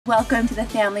Welcome to the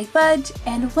Family Fudge,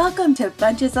 and welcome to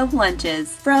Bunches of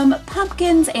Lunches. From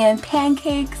pumpkins and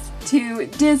pancakes to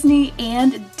Disney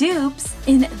and dupes,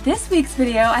 in this week's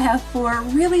video I have 4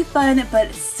 really fun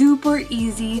but super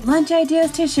easy lunch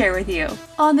ideas to share with you.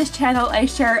 On this channel I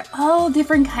share all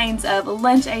different kinds of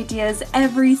lunch ideas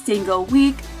every single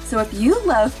week, so if you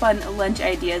love fun lunch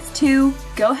ideas too,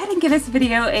 go ahead and give this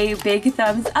video a big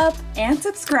thumbs up and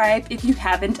subscribe if you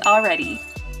haven't already.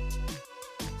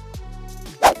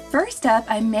 First up,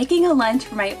 I'm making a lunch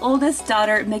for my oldest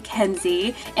daughter,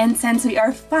 Mackenzie, and since we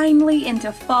are finally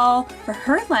into fall, for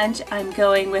her lunch, I'm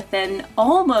going with an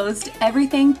almost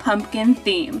everything pumpkin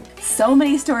theme. So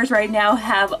many stores right now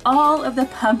have all of the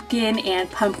pumpkin and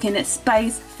pumpkin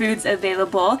spice foods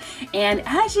available, and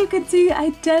as you can see,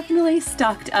 I definitely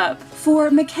stocked up.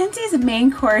 For Mackenzie's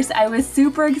main course, I was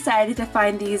super excited to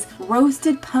find these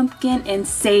roasted pumpkin and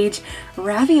sage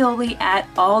ravioli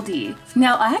at Aldi.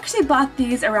 Now, I actually bought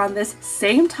these around this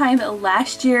same time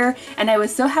last year, and I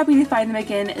was so happy to find them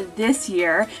again this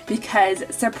year because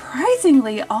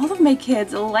surprisingly, all of my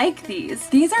kids like these.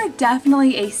 These are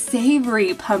definitely a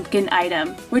savory pumpkin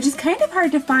item, which is kind of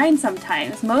hard to find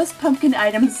sometimes. Most pumpkin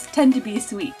items tend to be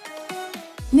sweet.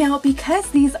 Now, because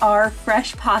these are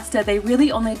fresh pasta, they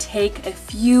really only take a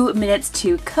few minutes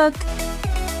to cook.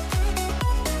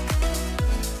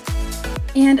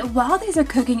 And while these are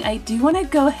cooking, I do want to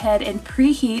go ahead and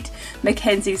preheat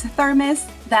Mackenzie's thermos.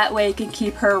 That way I can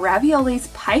keep her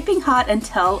raviolis piping hot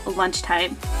until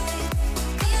lunchtime.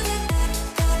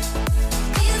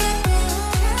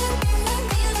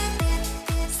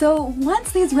 So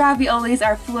once these raviolis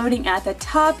are floating at the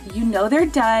top, you know they're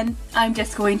done. I'm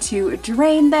just going to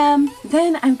drain them.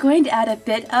 Then I'm going to add a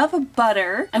bit of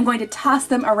butter. I'm going to toss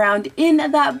them around in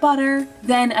that butter.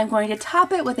 Then I'm going to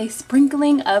top it with a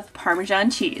sprinkling of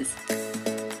Parmesan cheese.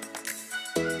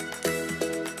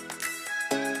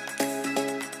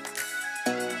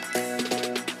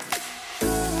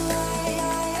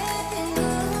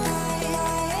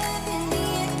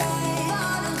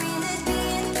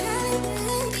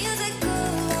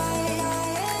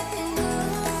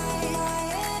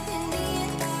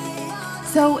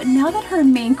 So now that her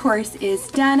main course is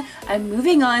done, I'm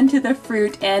moving on to the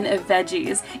fruit and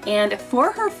veggies. And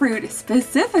for her fruit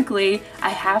specifically, I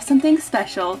have something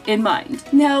special in mind.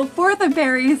 Now for the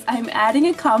berries, I'm adding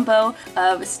a combo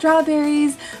of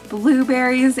strawberries,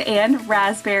 blueberries, and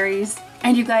raspberries.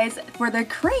 And you guys, for the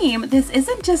cream, this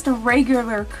isn't just a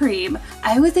regular cream.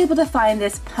 I was able to find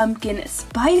this pumpkin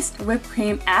spiced whipped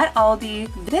cream at Aldi.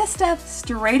 This stuff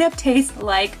straight up tastes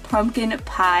like pumpkin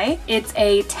pie. It's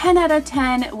a 10 out of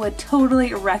 10, would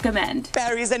totally recommend.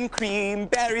 Berries and cream,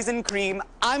 berries and cream.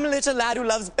 I'm a little lad who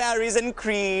loves berries and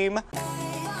cream.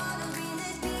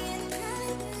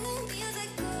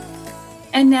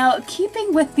 And now,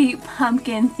 keeping with the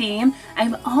pumpkin theme,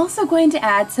 I'm also going to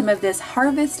add some of this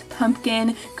Harvest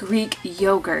Pumpkin Greek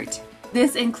yogurt.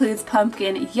 This includes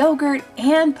pumpkin yogurt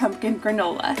and pumpkin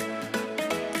granola.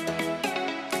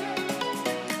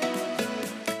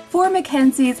 For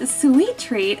Mackenzie's sweet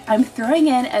treat, I'm throwing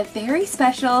in a very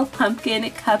special pumpkin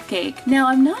cupcake. Now,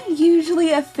 I'm not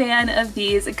usually a fan of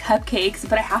these cupcakes,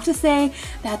 but I have to say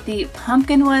that the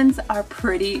pumpkin ones are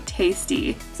pretty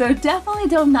tasty. So definitely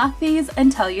don't knock these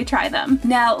until you try them.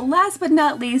 Now, last but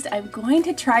not least, I'm going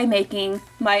to try making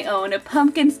my own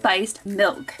pumpkin spiced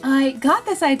milk. I got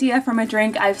this idea from a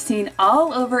drink I've seen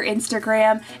all over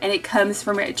Instagram, and it comes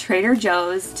from Trader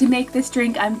Joe's. To make this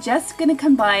drink, I'm just gonna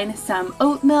combine some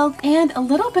oat milk and a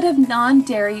little bit of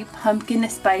non-dairy pumpkin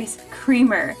spice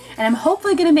creamer. And I'm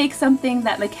hopefully gonna make something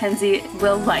that Mackenzie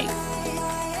will like.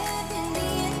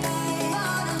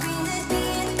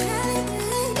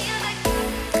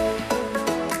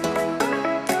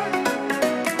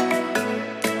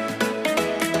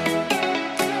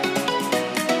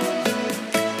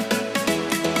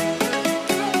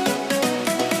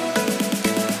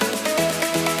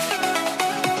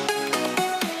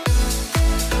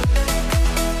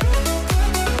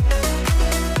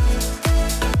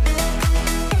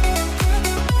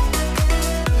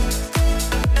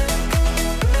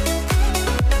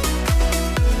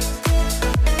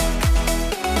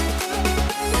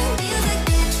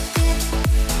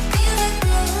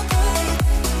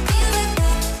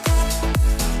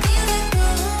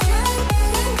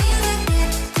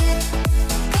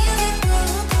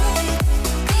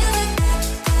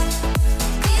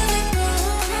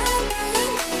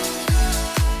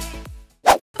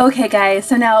 Okay guys,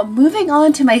 so now moving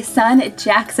on to my son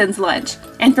Jackson's lunch.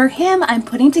 And for him, I'm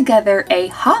putting together a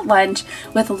hot lunch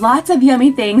with lots of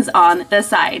yummy things on the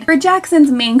side. For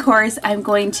Jackson's main course, I'm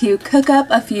going to cook up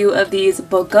a few of these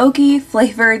bulgogi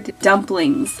flavored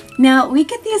dumplings. Now, we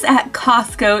get these at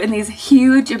Costco in these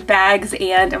huge bags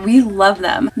and we love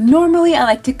them. Normally, I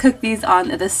like to cook these on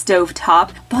the stove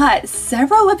top, but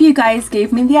several of you guys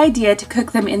gave me the idea to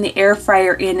cook them in the air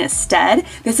fryer instead.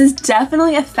 This is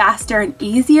definitely a faster and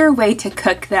easier way to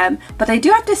cook them, but I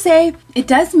do have to say, it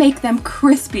does make them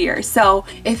crispier. So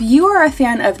if you are a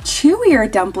fan of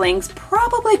chewier dumplings,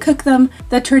 probably cook them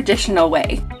the traditional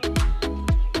way.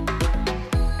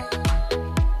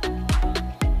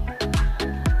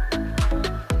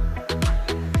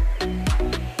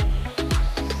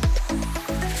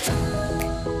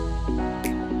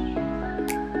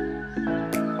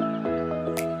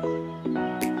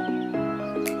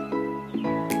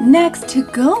 Next, to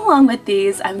go along with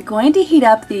these, I'm going to heat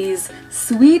up these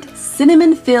sweet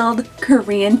cinnamon-filled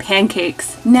Korean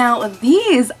pancakes. Now,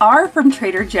 these are from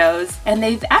Trader Joe's, and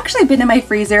they've actually been in my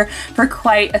freezer for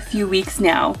quite a few weeks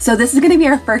now. So this is going to be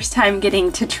our first time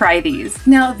getting to try these.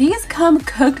 Now, these come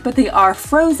cooked, but they are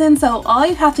frozen, so all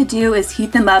you have to do is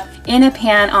heat them up in a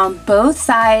pan on both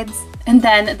sides, and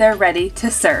then they're ready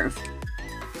to serve.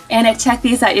 And check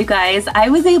these out, you guys. I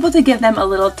was able to give them a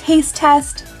little taste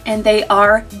test, and they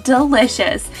are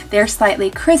delicious. They're slightly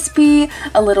crispy,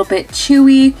 a little bit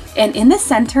chewy, and in the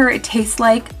center it tastes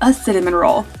like a cinnamon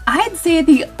roll. I'd say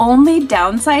the only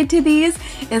downside to these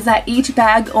is that each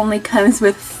bag only comes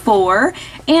with 4,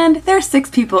 and there's 6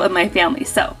 people in my family.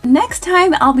 So next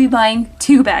time I'll be buying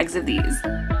 2 bags of these.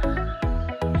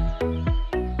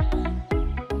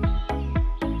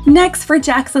 Next, for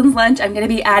Jackson's lunch, I'm going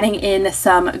to be adding in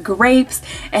some grapes,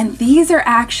 and these are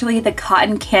actually the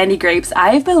cotton candy grapes.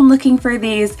 I've been looking for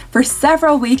these for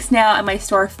several weeks now, and my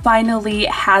store finally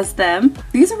has them.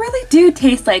 These really do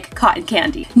taste like cotton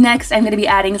candy. Next, I'm going to be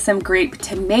adding some grape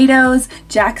tomatoes.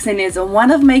 Jackson is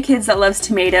one of my kids that loves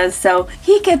tomatoes, so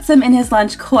he gets them in his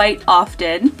lunch quite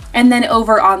often. And then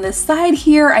over on the side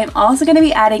here, I'm also going to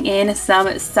be adding in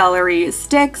some celery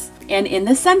sticks. And in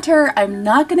the center, I'm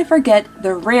not going to forget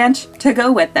the ranch to go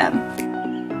with them.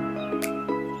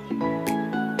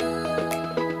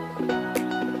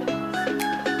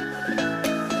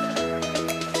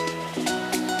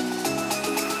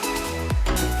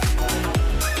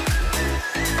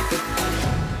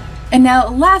 And now,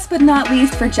 last but not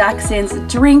least, for Jackson's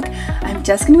drink, I'm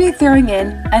just going to be throwing in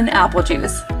an apple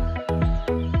juice.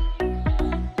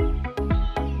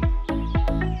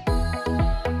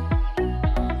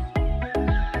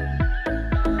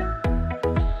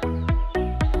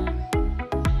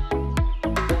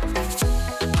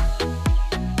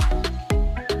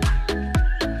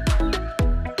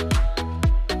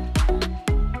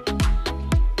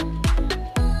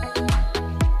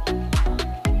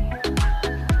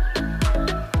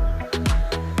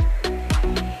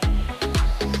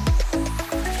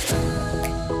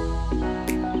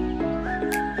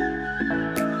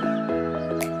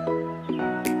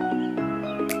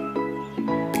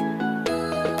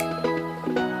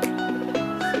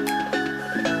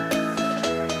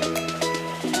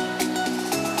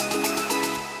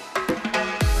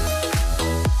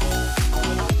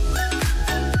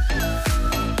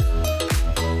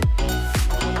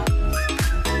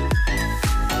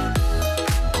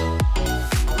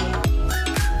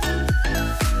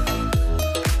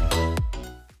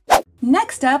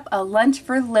 Next up, a lunch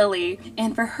for Lily,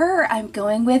 and for her I'm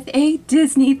going with a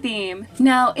Disney theme.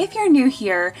 Now, if you're new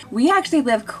here, we actually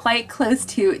live quite close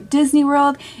to Disney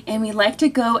World, and we like to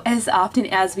go as often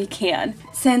as we can.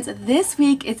 Since this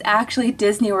week is actually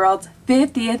Disney World's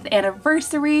 50th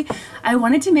anniversary, I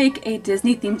wanted to make a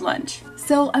Disney themed lunch.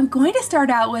 So I'm going to start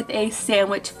out with a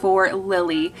sandwich for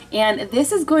Lily, and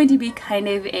this is going to be kind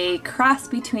of a cross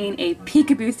between a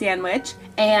peekaboo sandwich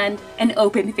and an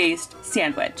open-faced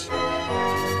sandwich.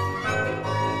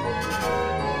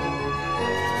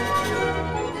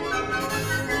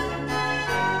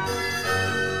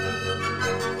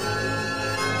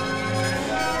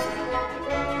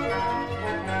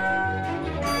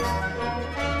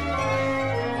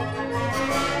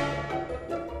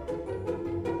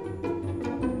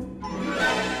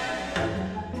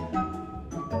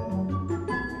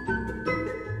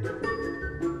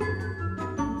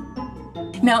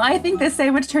 Now, I think this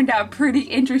sandwich turned out pretty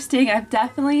interesting. I've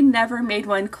definitely never made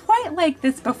one quite like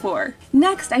this before.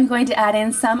 Next, I'm going to add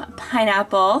in some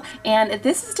pineapple, and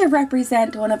this is to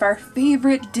represent one of our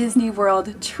favorite Disney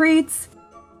World treats.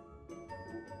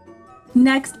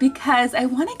 Next, because I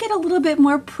want to get a little bit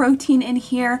more protein in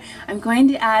here, I'm going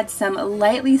to add some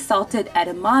lightly salted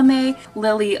edamame.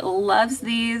 Lily loves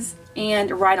these.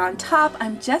 And right on top,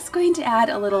 I'm just going to add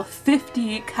a little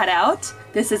 50 cutout.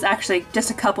 This is actually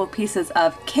just a couple pieces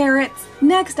of carrots.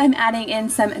 Next, I'm adding in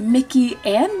some Mickey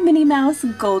and Minnie Mouse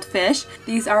goldfish.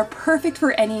 These are perfect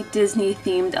for any Disney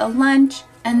themed lunch.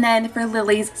 And then for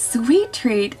Lily's sweet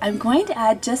treat, I'm going to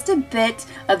add just a bit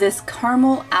of this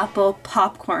caramel apple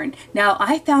popcorn. Now,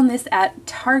 I found this at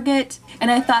Target, and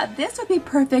I thought this would be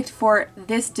perfect for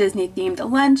this Disney themed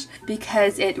lunch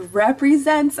because it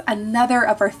represents another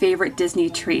of our favorite Disney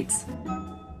treats.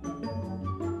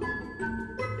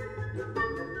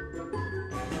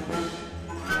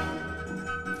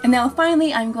 And now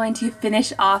finally, I'm going to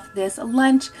finish off this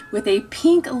lunch with a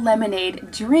pink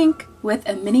lemonade drink with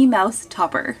a Minnie Mouse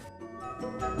topper.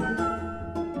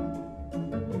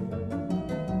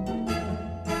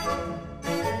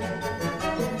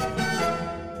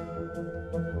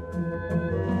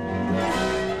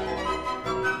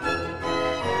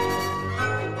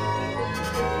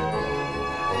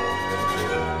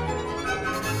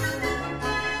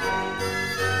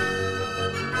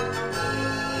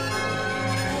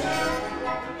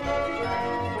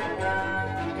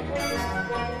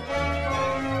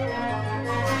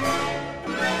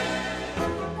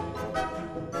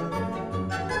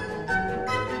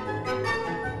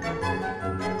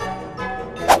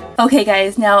 Okay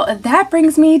guys, now that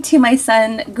brings me to my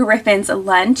son Griffin's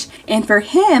lunch, and for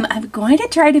him I'm going to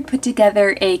try to put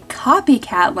together a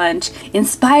copycat lunch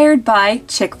inspired by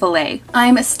Chick-fil-A.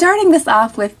 I'm starting this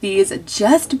off with these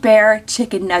Just Bare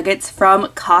chicken nuggets from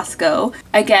Costco.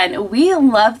 Again, we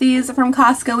love these from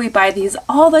Costco. We buy these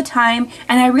all the time,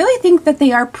 and I really think that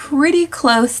they are pretty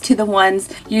close to the ones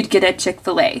you'd get at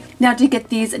Chick-fil-A. Now, to get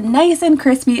these nice and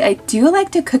crispy, I do like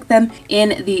to cook them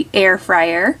in the air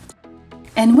fryer.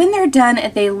 And when they're done,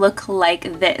 they look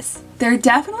like this. They're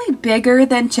definitely bigger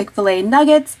than Chick-fil-A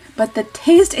nuggets, but the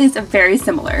taste is very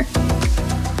similar.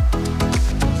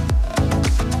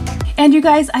 And you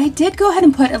guys, I did go ahead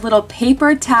and put a little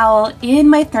paper towel in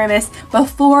my thermos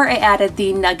before I added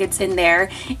the nuggets in there.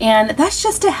 And that's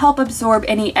just to help absorb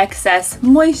any excess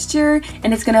moisture,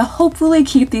 and it's gonna hopefully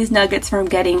keep these nuggets from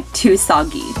getting too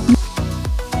soggy.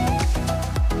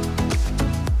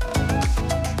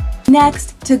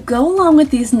 Next, to go along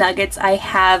with these nuggets, I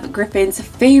have Griffin's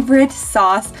favorite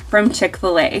sauce from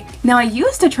Chick-fil-A. Now, I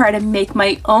used to try to make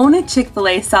my own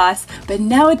Chick-fil-A sauce, but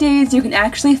nowadays you can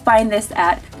actually find this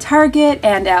at Target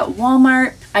and at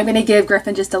Walmart. I'm gonna give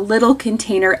Griffin just a little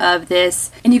container of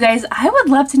this. And you guys, I would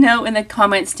love to know in the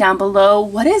comments down below,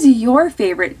 what is your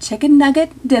favorite chicken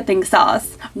nugget dipping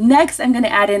sauce? Next, I'm gonna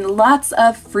add in lots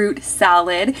of fruit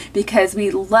salad because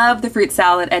we love the fruit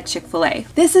salad at Chick-fil-A.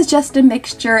 This is just a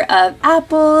mixture of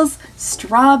apples,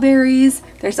 strawberries,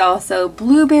 there's also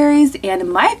blueberries,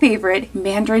 and my favorite,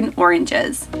 mandarin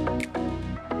oranges.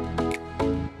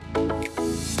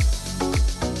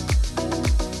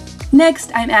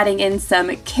 Next, I'm adding in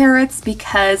some carrots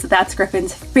because that's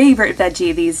Griffin's favorite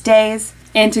veggie these days.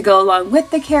 And to go along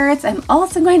with the carrots, I'm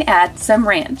also going to add some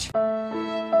ranch.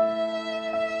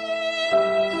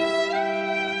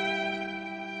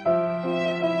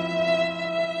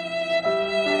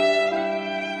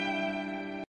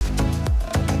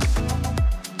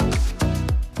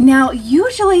 Now,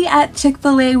 usually at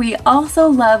Chick-fil-A, we also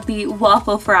love the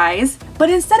waffle fries, but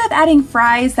instead of adding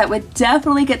fries that would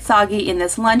definitely get soggy in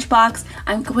this lunchbox,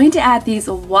 I'm going to add these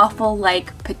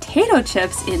waffle-like potato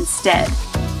chips instead.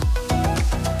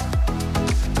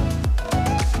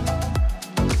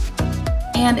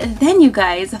 And then you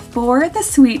guys, for the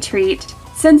sweet treat,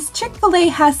 since Chick-fil-A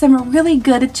has some really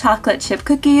good chocolate chip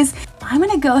cookies, I'm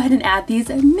gonna go ahead and add these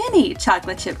mini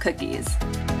chocolate chip cookies.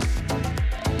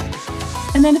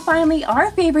 And then finally, our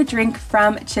favorite drink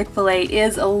from Chick-fil-A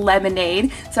is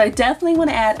lemonade, so I definitely want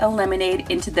to add a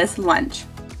lemonade into this lunch.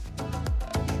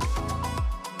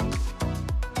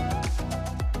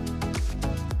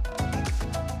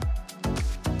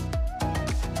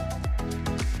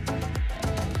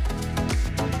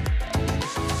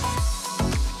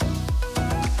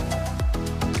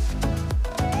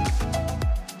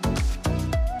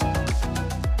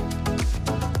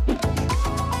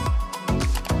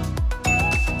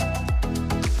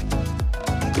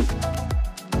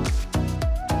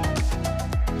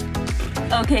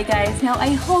 Okay guys, now I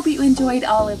hope you enjoyed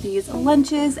all of these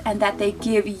lunches and that they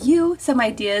give you some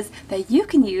ideas that you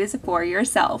can use for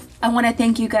yourself. I want to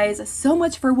thank you guys so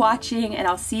much for watching, and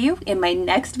I'll see you in my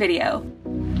next video.